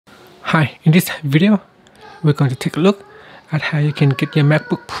Hi, in this video, we're going to take a look at how you can get your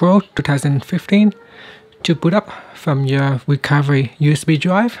MacBook Pro 2015 to boot up from your recovery USB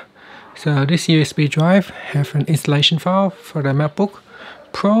drive. So this USB drive have an installation file for the MacBook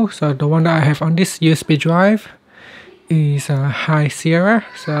Pro. So the one that I have on this USB drive is High Sierra.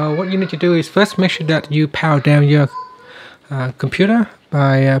 So what you need to do is first make sure that you power down your computer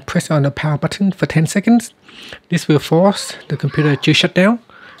by pressing on the power button for 10 seconds. This will force the computer to shut down.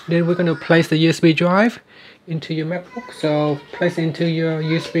 Then we're going to place the USB drive into your MacBook. So place it into your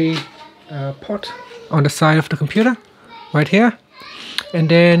USB port on the side of the computer, right here. And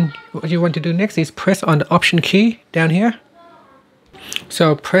then what you want to do next is press on the Option key down here.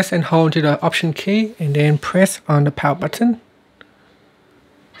 So press and hold to the Option key and then press on the power button.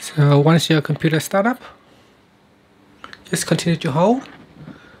 So once your computer starts up, just continue to hold.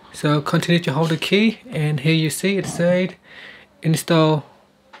 So continue to hold the key, and here you see it said install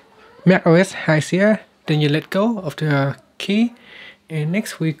macOS High Sierra. Then you let go of the key, and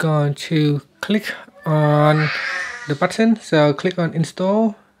next we're going to click on the button. So click on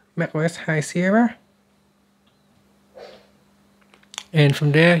install macOS High Sierra, and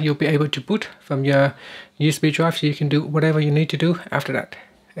from there you'll be able to boot from your USB drive, so you can do whatever you need to do after that.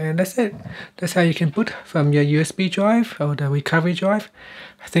 And that's it. That's how you can boot from your USB drive or the recovery drive.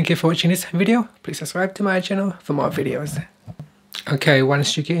 Thank you for watching this video. Please subscribe to my channel for more videos. Okay,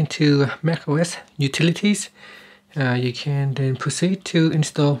 once you get into macOS utilities, you can then proceed to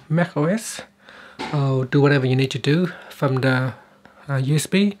install macOS or do whatever you need to do from the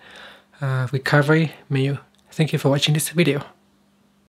USB recovery menu. Thank you for watching this video.